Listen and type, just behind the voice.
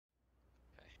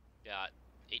Got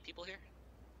 8 people here?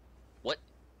 What?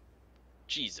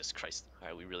 Jesus Christ.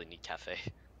 Alright, we really need cafe.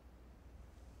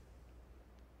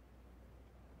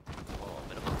 Oh,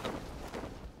 minimum.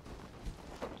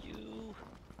 Fuck you.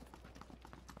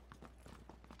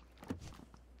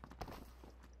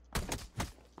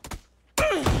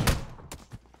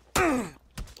 One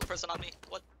person on me?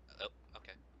 What? Oh,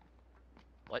 okay.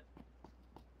 What?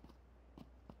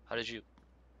 How did you?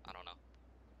 I don't know.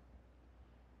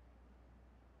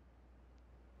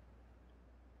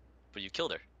 But you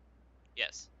killed her.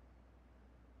 Yes.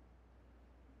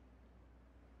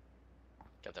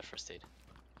 Got that first aid.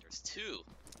 There's 2.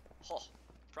 Oh,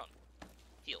 prone.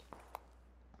 Heal.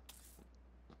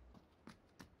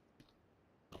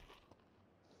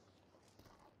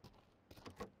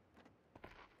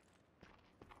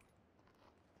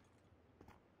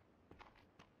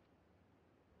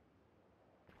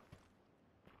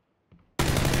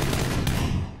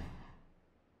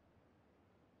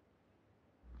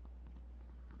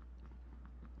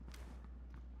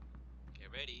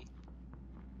 Get ready.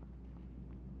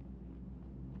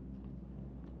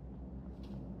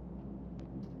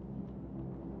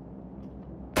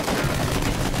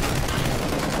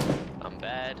 I'm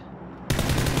bad.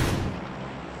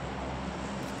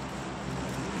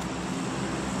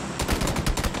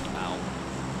 Ow.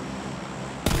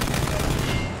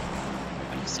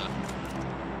 I just suck.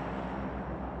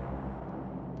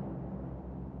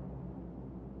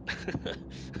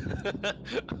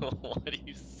 Why do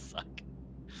you suck?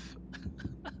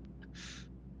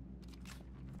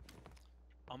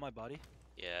 On my body?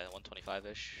 Yeah,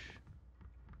 125-ish.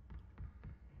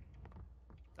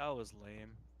 That was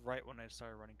lame. Right when I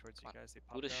started running towards you guys, they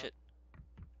popped Loot a out. shit.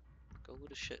 Go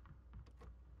loot a shit.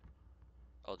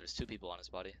 Oh, there's 2 people on his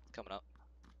body. Coming up.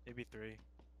 Maybe 3.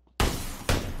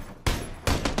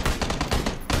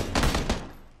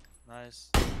 Nice.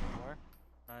 More?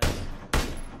 Nice.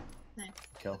 Nice.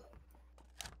 Kill.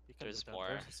 You can There's do that. more.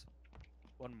 There's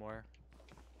one more.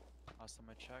 Last time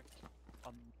I checked.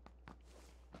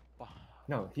 Beh-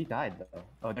 No, he died though.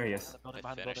 Oh, there he is.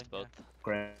 I finished both.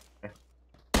 Great. Yeah,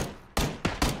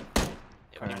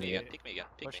 Turn pick on me you. again. Pick me again.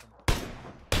 Pick Push me. him.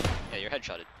 Yeah, you're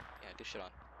headshotted. Yeah, good shit on.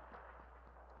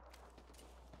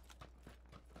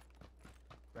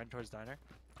 Ran towards diner.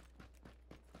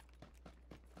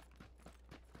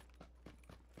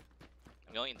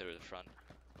 I'm going through the front.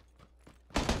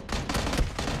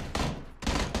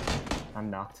 I'm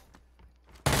knocked.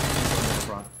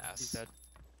 Front. He's Ass. dead.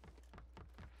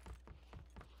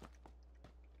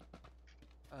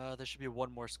 There should be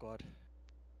one more squad.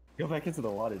 Go back into the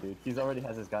water, dude. He's already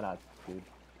has his gun out, dude.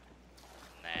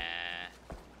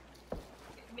 Nah.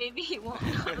 Maybe he won't.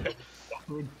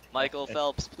 Michael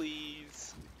Phelps,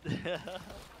 please. Go,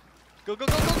 go, go, go, go,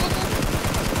 go!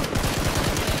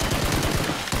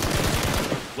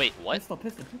 Wait, what? Pistol,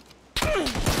 pistol.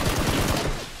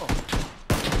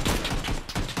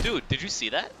 Dude, did you see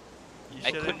that? You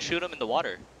I couldn't shoot him in the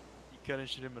water. You couldn't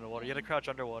shoot him in the water. You had to crouch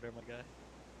underwater, my guy.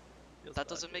 Feels That bad,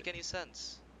 doesn't make dude. any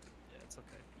sense. Yeah, it's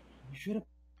okay. You should have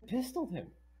pistoled him.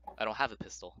 I don't have a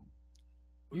pistol.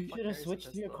 You Fuck should have carries a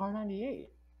switched to your pistol? car 98.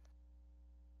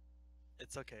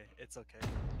 It's okay. It's okay.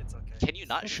 It's okay. Can you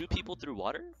not shoot people through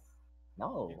water?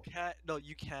 No. You can't. No,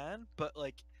 you can, but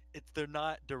like, they're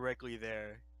not directly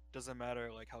there. Doesn't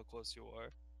matter like how close you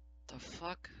are. The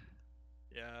fuck?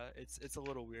 Yeah, it's a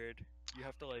little weird. You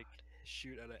have to like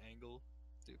shoot at an angle.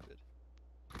 Stupid.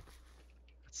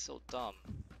 That's so dumb.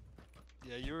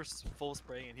 Yeah, you were full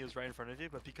spraying and he was right in front of you,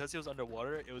 but because he was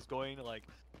underwater, it was going like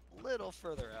a little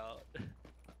further out.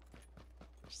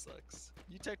 Which sucks.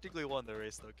 You technically won the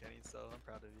race though, Kenny, so I'm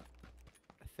proud of you.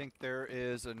 I think there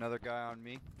is another guy on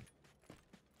me.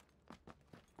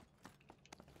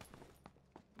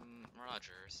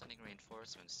 Roger, sending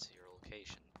reinforcements to your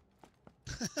location.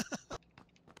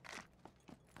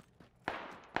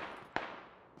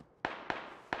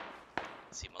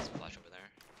 See muzzle flash over there.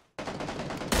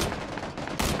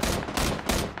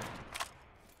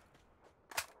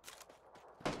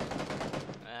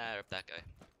 Ah, rip that guy.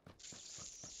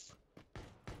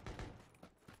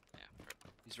 Yeah, rip.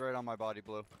 He's right on my body,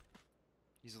 Blue.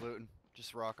 He's looting.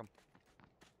 Just rock him.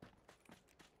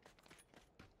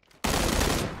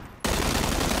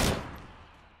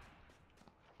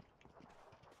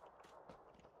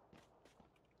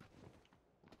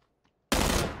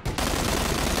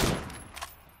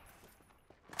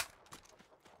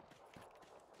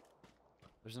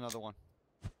 There's another one.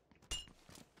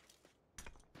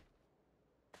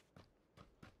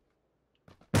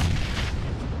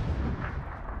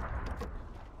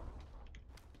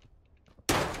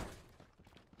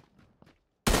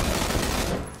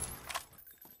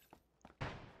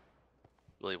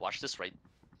 Willie, watch this right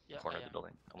Yeah, corner I of the am.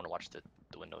 building. I'm gonna watch the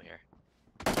window here.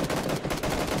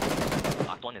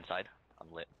 Knocked one inside.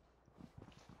 I'm lit.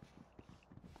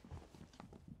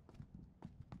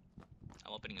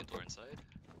 I'm opening a door inside.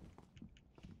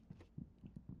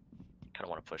 Kinda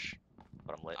wanna push,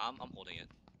 but I'm lit. I'm holding it.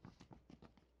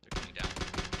 They're coming down.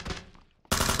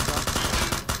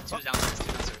 Oh. Two downstairs, two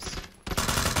downstairs.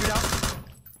 2 down.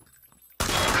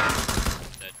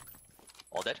 Dead.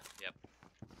 All dead? Yep.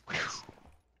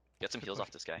 Get some heals off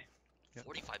this guy. Yep.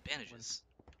 45 bandages.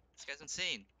 This guy's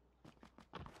insane.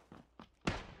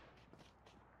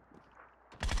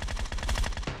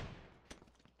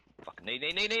 Fucking nade,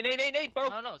 bro!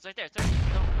 No, it's right there. It's right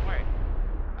there. Don't worry.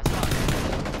 I saw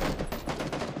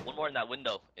it. One more in that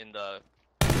window, in the...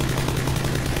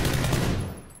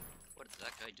 What is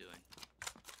that guy doing?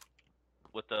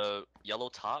 with the yellow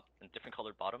top and different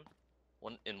colored bottom.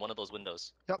 One in one of those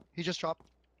windows. Yep, he just dropped.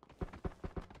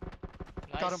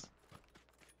 Nice. Got him.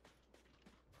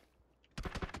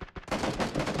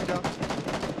 Two down.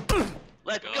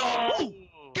 Let's Go. go! Ooh,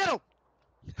 Get him!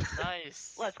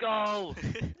 nice. Let's go!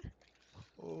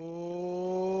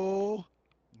 Oh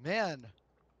man.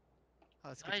 Oh,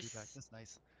 that's good feedback. Nice. That's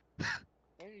nice.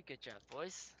 Very good job,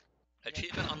 boys.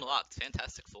 Achievement unlocked.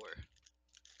 Fantastic Four.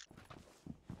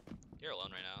 You're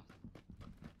alone right now.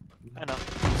 I know.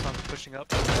 So I'm pushing up.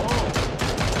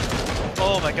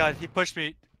 Oh my god, he pushed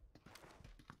me.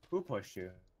 Who pushed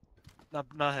you?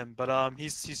 Not him, but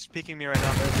he's peeking me right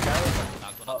now. There's a guy with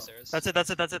Knocked one Oh. upstairs. That's it.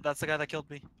 That's the guy that killed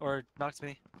me or knocked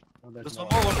me. oh, There's no.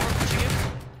 one more pushing you.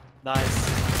 Nice.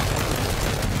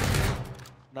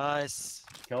 Nice.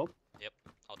 Killed?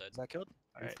 All dead. Is that killed?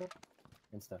 Alright. Insta?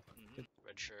 Insta.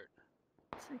 Red shirt.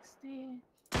 60.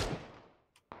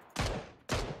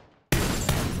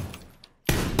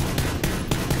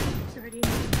 Thirty.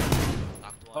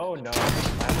 Knocked one. Oh red no. shirt.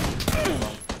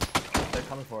 They're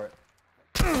coming for it.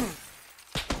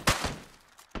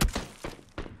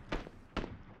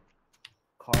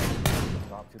 Car.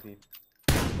 Drop 2 deep.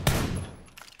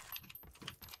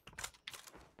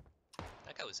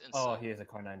 That guy was inside. Oh, he is a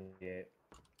car 98.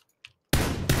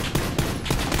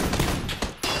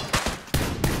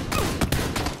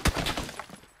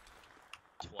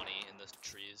 In the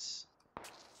trees.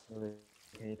 Really?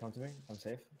 Can you come to me? I'm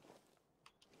safe.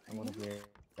 I'm gonna bleed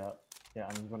out. Yeah,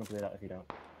 I'm gonna bleed out if you don't.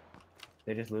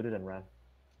 They just looted and ran.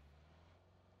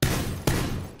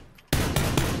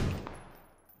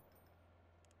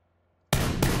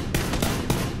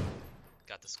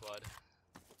 Got the squad.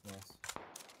 Yes.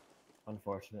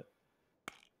 Unfortunate.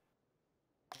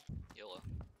 YOLO.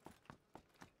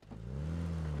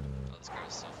 Oh, this guy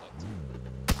is so fucked.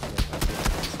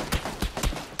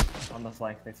 On the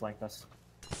flank, they flanked us.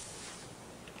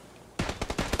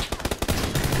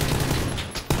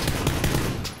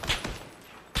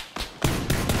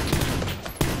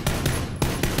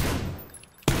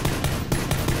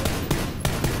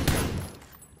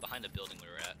 Behind the building we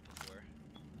were at before.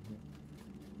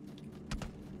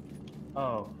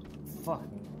 Oh, fuck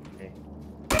me.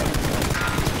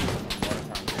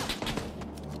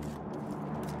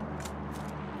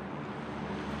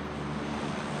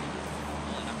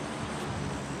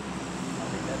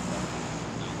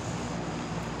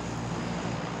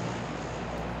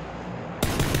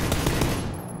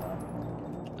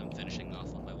 I'm finishing off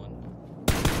one by one.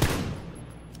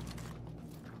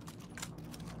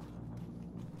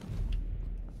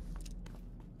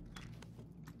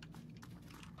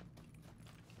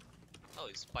 Oh,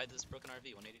 he's by this broken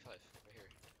RV, 185, right here.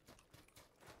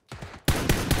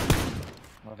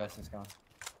 My vest is gone.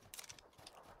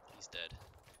 He's dead.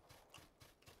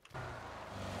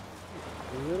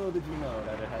 Little did you know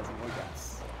that it has more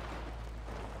gas.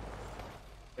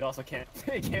 It also can't.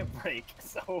 It can't break.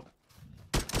 So.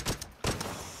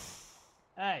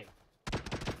 Hey.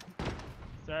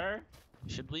 Sir?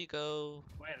 Should we go?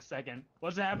 Wait a second.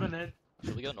 What's happening?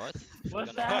 Should we go north? Should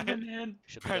What's we go north? happening?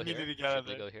 Should we I go needed here? to get out Should of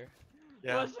we it. go here?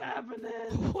 Yeah. What's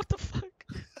happening? What the fuck?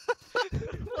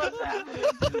 What's happening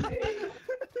to me?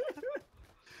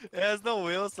 It has no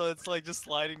wheels, so it's like just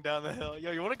sliding down the hill.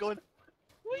 Yo, you wanna go in?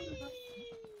 Whee!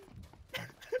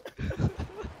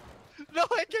 No,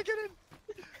 I can't get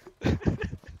in!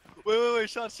 Wait,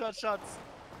 shots.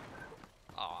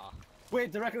 Aw.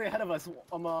 Wait, directly ahead of us.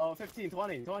 15,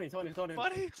 20. Funny,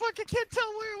 fuck, I can't tell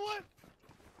where it went!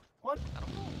 What? I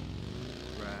don't know.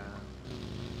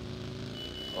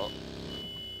 Oh.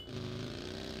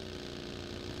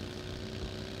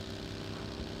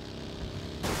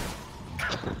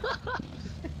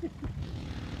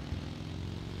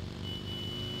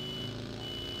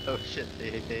 Oh shit,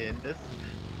 they end this?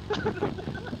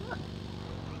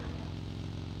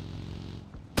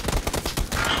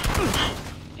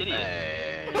 Idiot.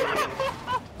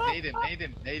 Hey.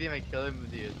 Nade him and kill him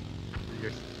with your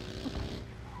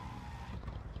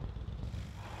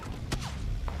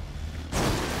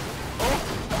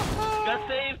Got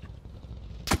saved.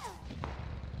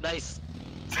 Nice.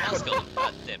 Let's go.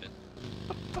 God damn it.